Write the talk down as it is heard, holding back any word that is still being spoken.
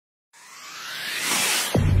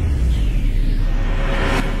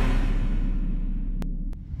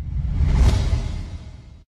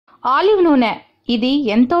Olive నూనె ఇది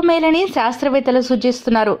ఎంతో మేలని శాస్త్రవేత్తలు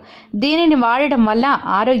సూచిస్తున్నారు. దీనిని వాడడం వల్ల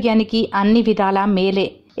ఆరోగ్యానికి అన్ని విధాలా మేలే.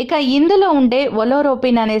 ఇక ఇందులో ఉండే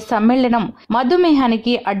ఒలోరోపిన్ అనే సమ్మేళనం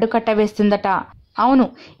మధుమేహానికి అడ్డుకట్ట వేస్తుందట. అవును,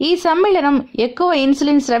 ఈ సమ్మేళనం ఎక్కువ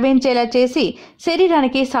ఇన్సులిన్ స్రవించేలా చేసి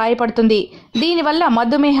శరీరానికి సహాయపడుతుంది. దీనివల్ల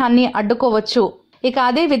మధుమేహాన్ని అడ్డుకోవచ్చు. ఇక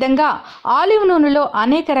అదే విధంగా ఆలివ్ నూనెలో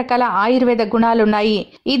అనేక రకాల ఆయుర్వేద గుణాలున్నాయి.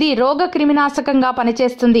 ఇది రోగ క్రిమినాశకంగా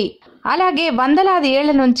పనిచేస్తుంది. అలాగే వందలాది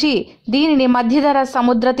ఏళ్ల నుంచి దీనిని మధ్యధర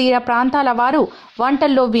సముద్ర తీర ప్రాంతాల వారు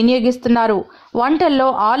వంటల్లో వినియోగిస్తున్నారు. వంటల్లో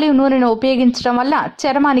ఆలివ్ నూనెను ఉపయోగించడం వల్ల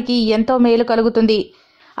చర్మానికి ఎంతో మేలు కలుగుతుంది.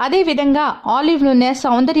 అదేవిధంగా ఆలివ్ నూనె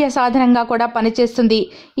సౌందర్య సాధనంగా కూడా పనిచేస్తుంది.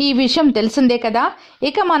 ఈ విషయం తెలిసిందే కదా.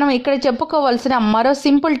 ఇక మనం ఇక్కడ చెప్పుకోవాల్సిన మరో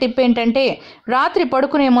సింపుల్ టిప్ ఏంటంటే, రాత్రి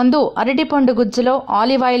పడుకునే ముందు అరటిపండు గుజ్జులో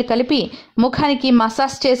ఆలివ్ ఆయిల్ కలిపి ముఖానికి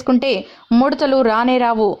మసాజ్ చేసుకుంటే ముడతలు రానే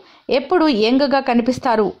రావు. ఎప్పుడు యంగ్గా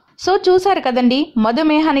కనిపిస్తారు. సో చూసారు కదండి,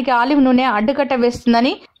 మధుమేహానికి ఆలివ్ నూనె అడ్డుకట్ట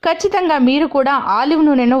వేస్తుందని. ఖచ్చితంగా మీరు కూడా ఆలివ్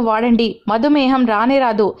నూనెను వాడండి. మధుమేహం రానే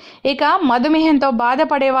రాదు. ఇక మధుమేహంతో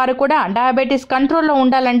బాధపడేవారు కూడా డయాబెటీస్ కంట్రోల్లో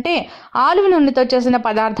ఉండాలంటే ఆలివ్ నూనెతో చేసిన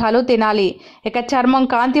పదార్థాలు తినాలి. ఇక చర్మం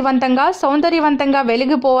కాంతివంతంగా సౌందర్యవంతంగా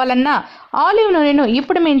వెలిగిపోవాలన్నా ఆలివ్ నూనెను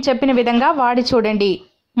ఇప్పుడు మేము చెప్పిన విధంగా వాడి చూడండి.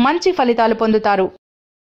 మంచి ఫలితాలు పొందుతారు.